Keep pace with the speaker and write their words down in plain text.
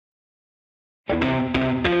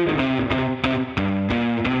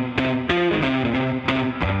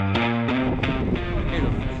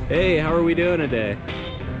Hey, how are we doing today?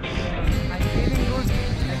 I'm feeling good,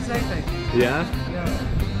 excited. Yeah?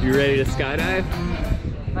 Yeah. You ready to skydive?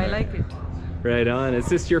 I like it. Right on. Is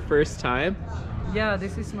this your first time? Yeah,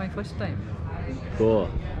 this is my first time. Cool.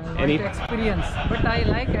 I want to experience, but I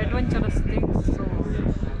like adventurous things, so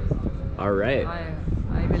All right. I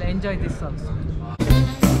will enjoy this also.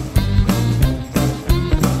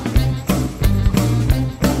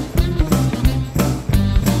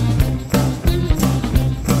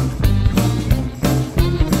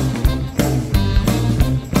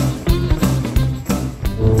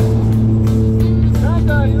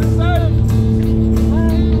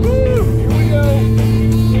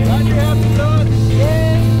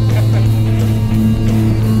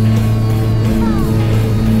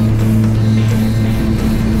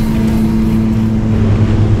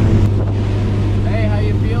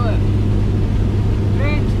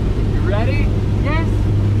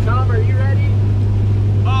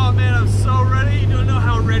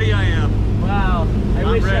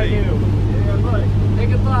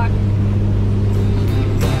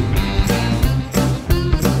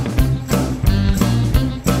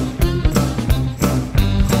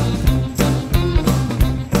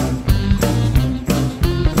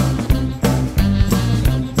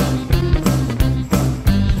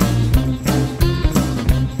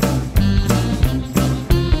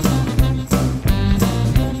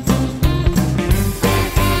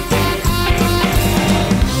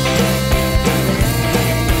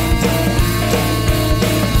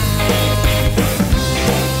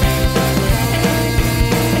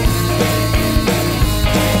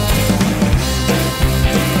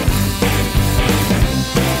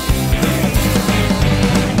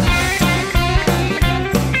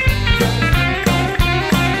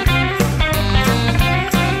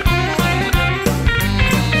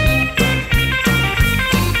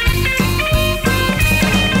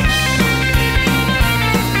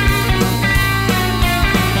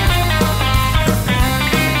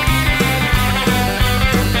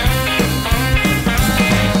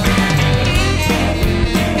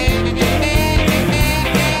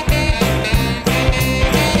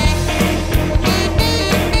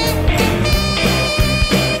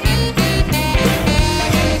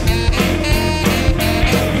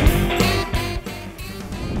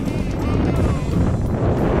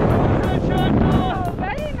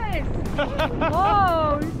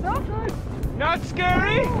 Oh, it's so good. Not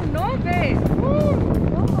scary? Oh, no way.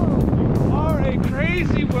 You are a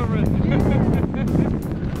crazy woman.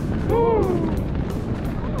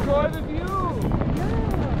 Enjoy the view. Yeah.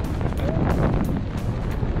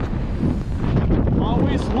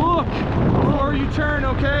 Always look before you turn,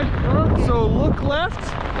 okay? Okay. So look left,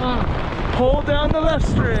 hold down the left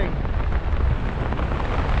string.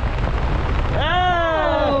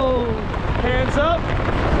 Yeah. Oh. Hands up.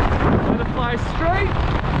 Let it fly straight.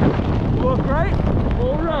 Look right.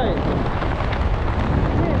 Pull right.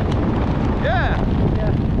 Yeah.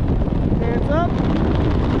 Hands up.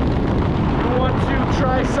 You want to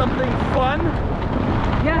try something fun?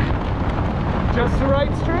 Yeah. Just the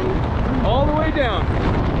right string. All the way down.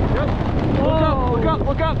 Yep. Look up. Look up.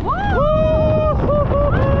 Look up. Woo!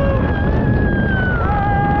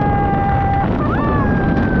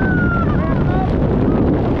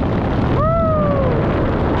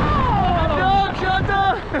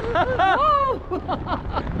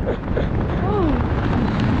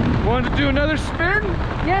 Want to do another spin?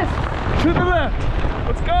 Yes. To the left.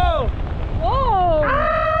 Let's go. Oh.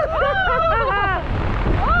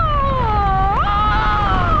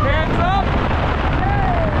 Hands up.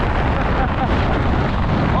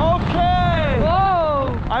 Okay.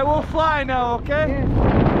 Whoa. I will fly now, okay?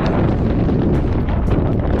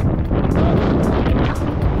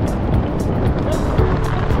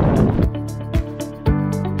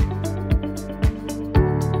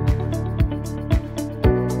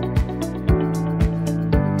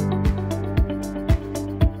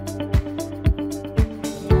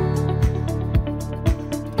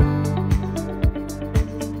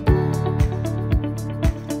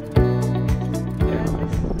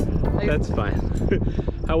 Yes. That's fine.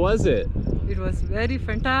 How was it? It was very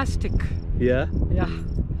fantastic. Yeah? Yeah.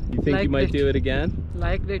 You think you might do it again?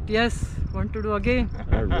 Like that, yes. Want to do again.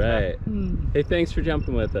 All right. Hey, thanks for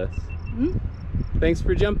jumping with us. Thanks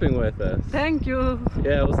for jumping with us. Thank you.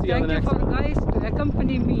 Yeah, we'll see you on the next one. Thank you for guys to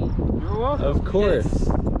accompany me. You're welcome. Of course. Yes.